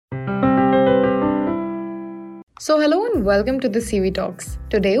So hello and welcome to the CV Talks.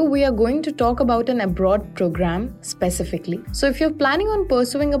 Today we are going to talk about an abroad program specifically. So if you're planning on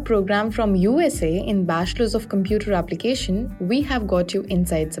pursuing a program from USA in Bachelor's of Computer Application, we have got you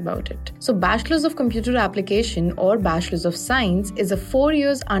insights about it. So Bachelor's of Computer Application or Bachelor's of Science is a 4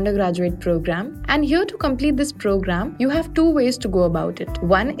 years undergraduate program, and here to complete this program, you have two ways to go about it.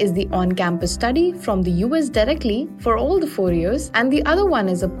 One is the on-campus study from the US directly for all the 4 years, and the other one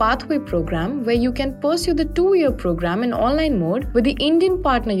is a pathway program where you can pursue the 2-year program in online mode with the Indian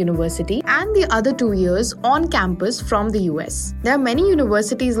partner university and the other 2 years on campus from the US. There are many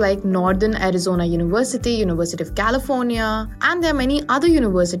universities like Northern Arizona University, University of California, and there are many other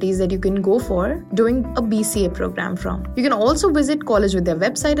universities that you can go for doing a BCA program from. You can also visit college with their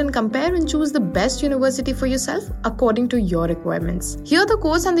website and compare and choose the best university for yourself according to your requirements. Here the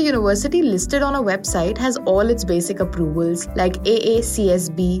course and the university listed on a website has all its basic approvals like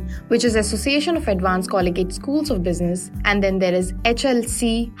AACSB, which is Association of Advanced Collegiate Schools of Business, and then there is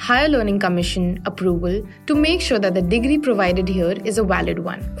HLC, Higher Learning Commission approval to make sure that the degree provided here is a valid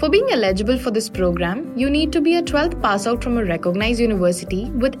one. For being eligible for this program, you need to be a 12th pass out from a recognized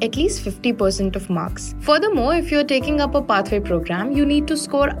university with at least 50% of marks. Furthermore, if you are taking up a pathway program, you need to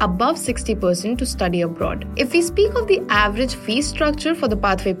score above 60% to study abroad. If we speak of the average fee structure for the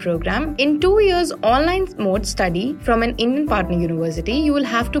pathway program, in 2 years online mode study from an Indian partner university, you will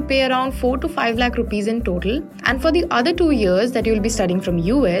have to pay around 4 to 5 lakh rupees in total. And for the other 2 years that you will be studying from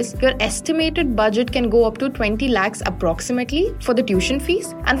US, your estimated budget can go up to 20 lakhs approximately for the tuition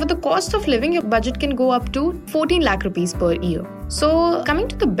fees. And for the cost of living, your budget can go up to 14 lakh rupees per year. So coming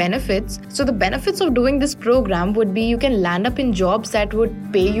to the benefits, the benefits of doing this program would be you can land up in jobs that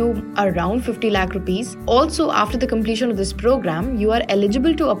would pay you around 50 lakh rupees. Also, after the completion of this program, you are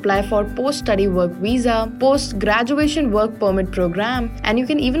eligible to apply for post-study work visa, post-graduation work permit program, and you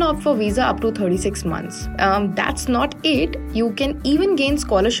can even opt for visa up to 36 months. That's not it. You can even gain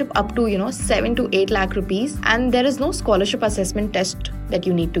scholarship up to 7 to 8 lakh rupees, and there is no scholarship assessment test that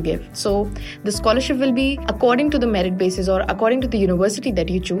you need to give. So the scholarship will be according to the merit basis or according to the university that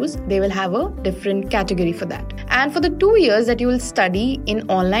you choose. They will have a different category for that. And for the 2 years that you will study in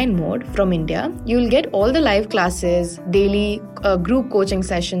online mode from India, you will get all the live classes, daily group coaching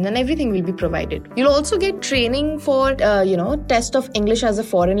sessions, and everything will be provided. You'll also get training for test of English as a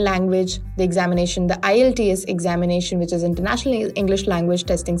foreign language, the examination, the IELTS examination, which is International English Language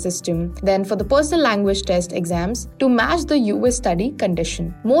Testing System. Then for the personal language test exams to match the US study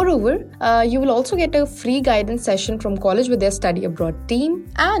condition. Moreover, you will also get a free guidance session from college with their study abroad team.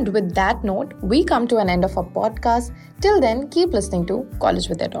 And with that note, we come to an end of our podcast. Till then, keep listening to College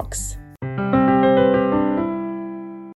with Their Talks.